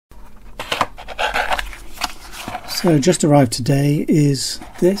So just arrived today is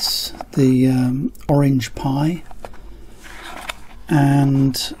this, the Orange Pi,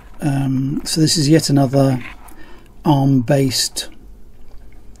 and so this is yet another ARM based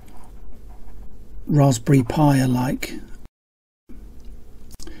Raspberry Pi alike.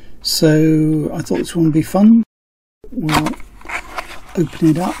 So I thought this one would be fun. We'll open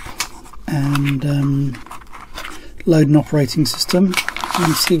it up and load an operating system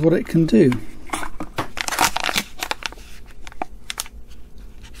and see what it can do.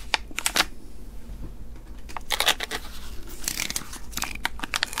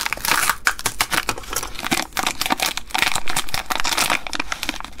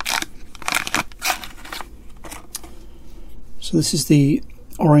 So this is the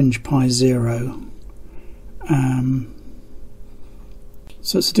Orange Pi Zero.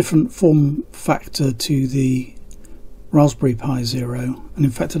 So it's a different form factor to the Raspberry Pi Zero, and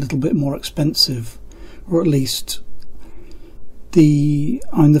in fact a little bit more expensive, or at least the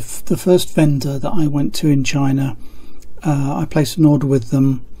first vendor that I went to in China. I placed an order with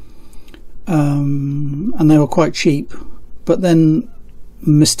them, and they were quite cheap, but then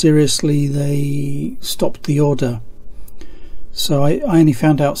mysteriously they stopped the order. So I only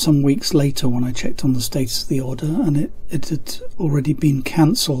found out some weeks later when I checked on the status of the order, and it had already been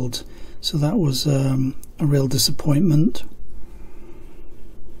cancelled. So that was a real disappointment.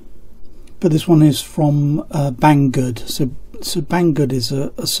 But this one is from Banggood. So Banggood is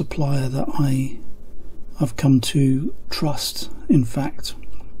a supplier that I've come to trust, in fact.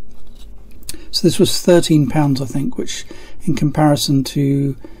 So this was £13, I think, which in comparison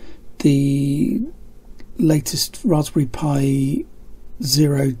to the latest Raspberry Pi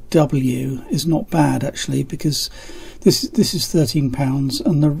 0W is not bad actually, because this is £13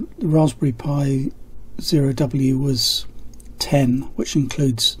 and the Raspberry Pi 0W was 10, which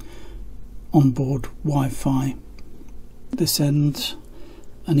includes onboard Wi-Fi. This end,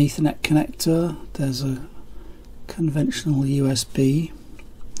 an Ethernet connector. There's a conventional USB.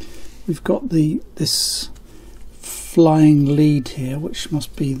 We've got this flying lead here, which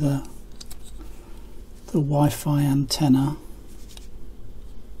must be the Wi-Fi antenna,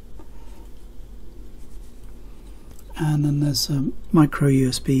 and then there's a micro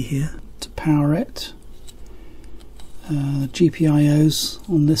USB here to power it. GPIOs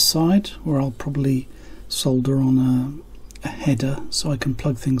on this side, where I'll probably solder on a header so I can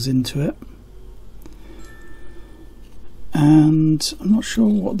plug things into it. And I'm not sure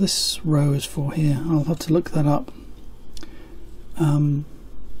what this row is for here. I'll have to look that up.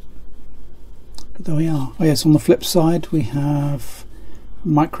 There we are. Oh yes, on the flip side we have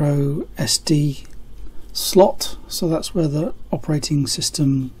micro SD slot, so that's where the operating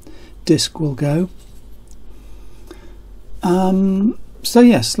system disk will go. So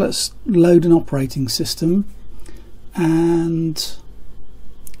yes, let's load an operating system and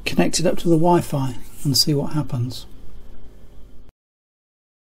connect it up to the Wi-Fi and see what happens.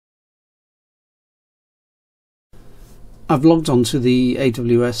 I've logged on to the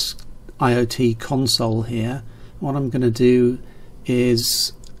AWS IoT console here. What I'm going to do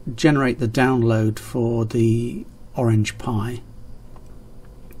is generate the download for the Orange Pi.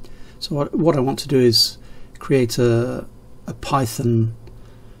 So what I want to do is create a Python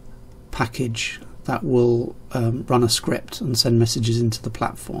package that will run a script and send messages into the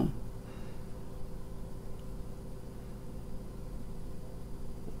platform.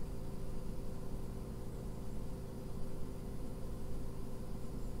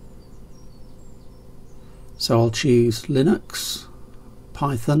 So I'll choose Linux,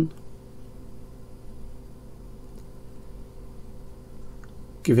 Python,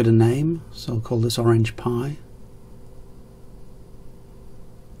 give it a name, so I'll call this Orange Pi.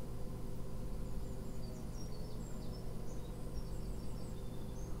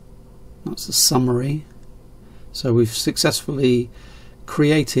 That's the summary. So we've successfully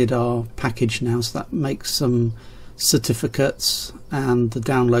created our package now, so that makes some certificates and the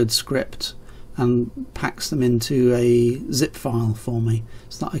download script, and packs them into a zip file for me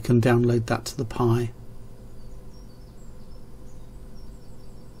so that I can download that to the Pi.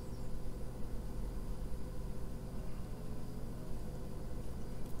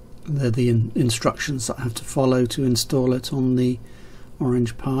 They're the instructions that I have to follow to install it on the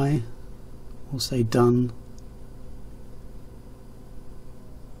Orange Pi. We'll say done.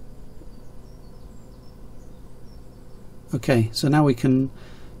 Okay, so now we can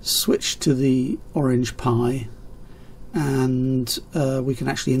switch to the Orange Pi, and we can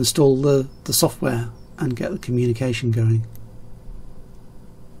actually install the software and get the communication going.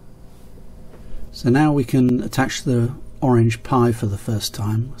 So now we can attach the Orange Pi for the first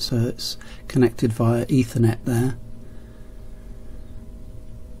time, so it's connected via Ethernet there.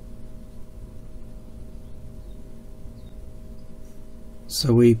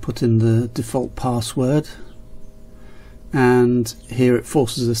 So we put in the default password, and here it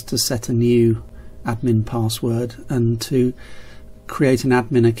forces us to set a new admin password and to create an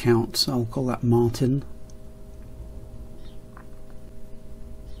admin account. So I'll call that Martin.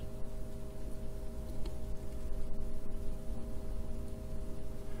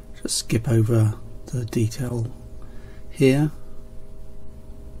 Just skip over the detail here.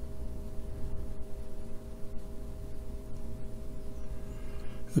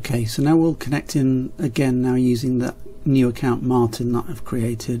 Okay, so now we'll connect in again, now using that new account Martin that I've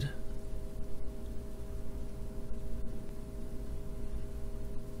created.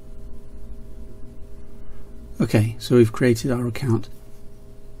 Okay, so we've created our account.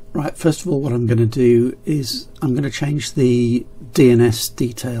 Right, first of all, what I'm going to do is I'm going to change the DNS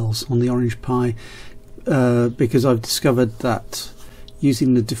details on the Orange Pi because I've discovered that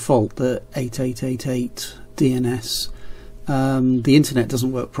using the default, the 8888 DNS, the internet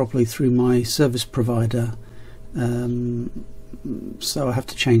doesn't work properly through my service provider, so I have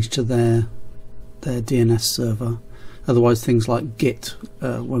to change to their DNS server. Otherwise, things like Git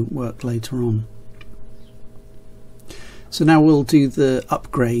won't work later on. So now we'll do the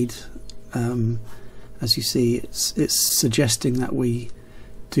upgrade. As you see, it's suggesting that we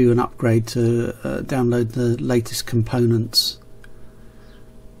do an upgrade to download the latest components.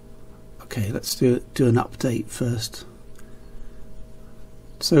 Okay, let's do an update first.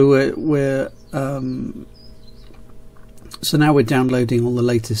 So so now we're downloading all the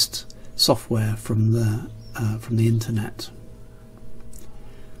latest software from the internet.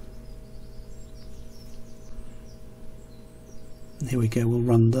 Here we go. We'll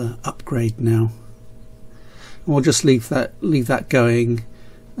run the upgrade now. And we'll just leave that going,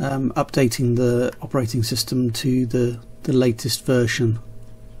 updating the operating system to the latest version.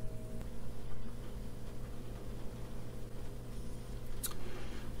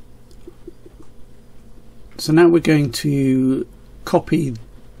 So now we're going to copy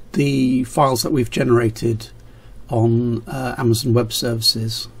the files that we've generated on Amazon Web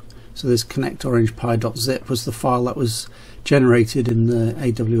Services. So this connectorangepi.zip was the file that was generated in the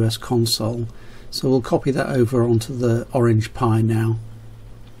AWS console. So we'll copy that over onto the Orange Pi now.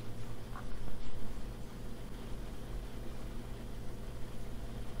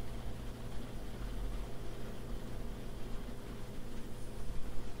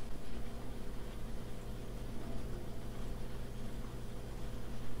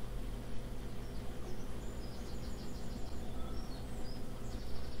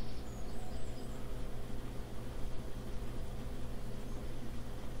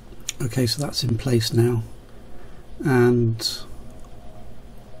 Okay, so that's in place now, and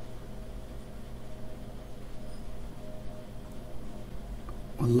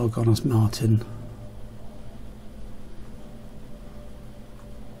we'll log on as Martin.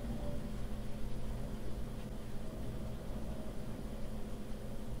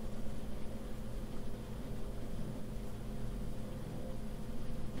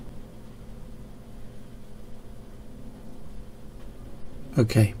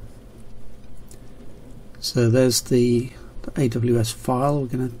 Okay. So there's the AWS file. We're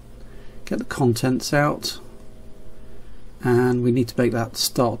going to get the contents out, and we need to make that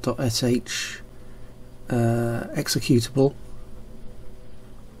start.sh executable.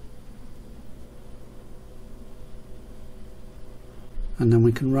 And then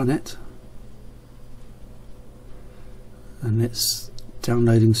we can run it, and it's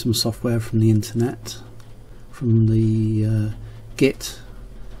downloading some software from the internet, from the Git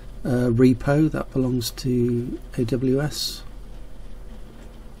repo that belongs to AWS.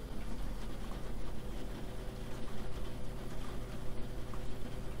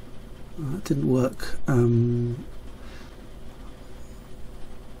 That didn't work.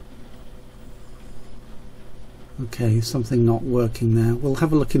 Okay, something not working there. We'll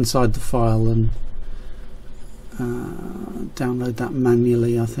have a look inside the file and download that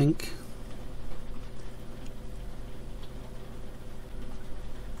manually, I think.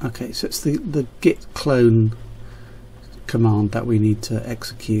 Okay, so it's the git clone command that we need to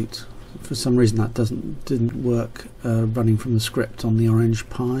execute. For some reason that didn't work running from the script on the Orange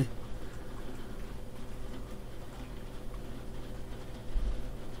Pi.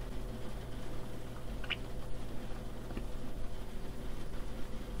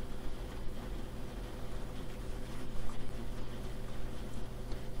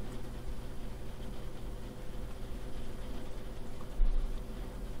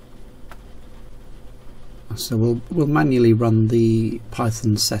 So we'll manually run the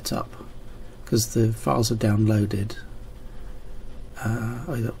Python setup because the files are downloaded.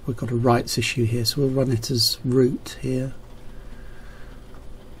 We've got a rights issue here, so we'll run it as root here.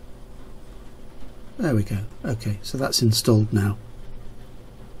 There we go. Okay, so that's installed now.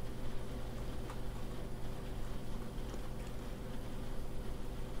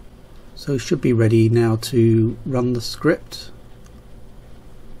 So it should be ready now to run the script.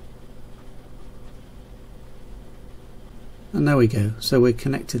 And there we go. So we're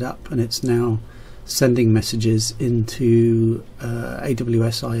connected up and it's now sending messages into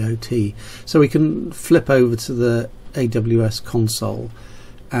AWS IoT. So we can flip over to the AWS console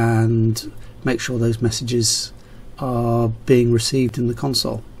and make sure those messages are being received in the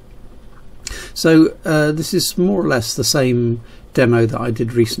console. So this is more or less the same demo that I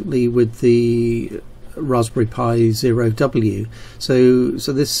did recently with the Raspberry Pi 0W. So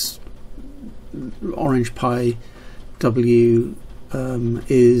this Orange Pi W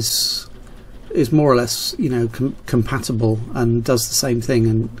is more or less, you know, compatible and does the same thing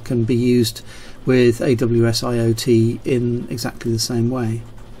and can be used with AWS IoT in exactly the same way.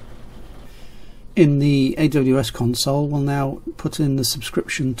 In the AWS console, we'll now put in the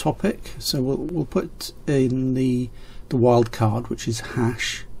subscription topic. So we'll put in the wildcard, which is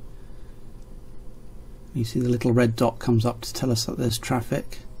hash. You see the little red dot comes up to tell us that there's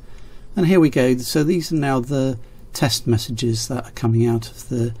traffic. And here we go. So these are now the test messages that are coming out of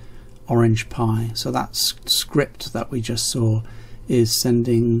the Orange Pi. So that script that we just saw is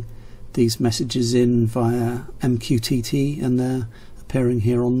sending these messages in via MQTT, and they're appearing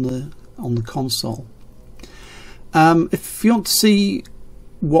here on the console. If you want to see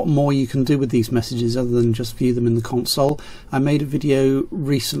what more you can do with these messages other than just view them in the console, I made a video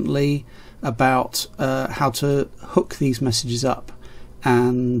recently about how to hook these messages up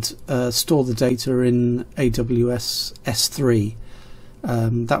and store the data in AWS S3.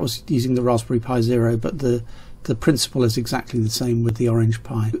 That was using the Raspberry Pi Zero, but the principle is exactly the same with the Orange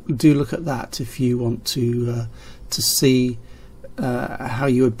Pi. Do look at that if you want to see how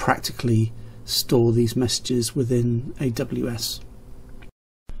you would practically store these messages within AWS.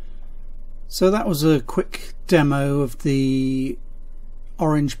 So that was a quick demo of the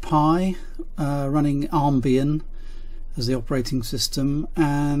Orange Pi running Armbian as the operating system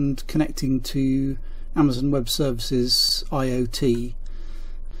and connecting to Amazon Web Services IoT.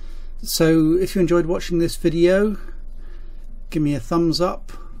 So if you enjoyed watching this video, give me a thumbs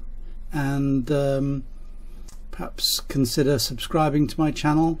up and perhaps consider subscribing to my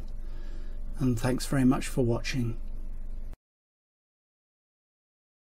channel, and thanks very much for watching.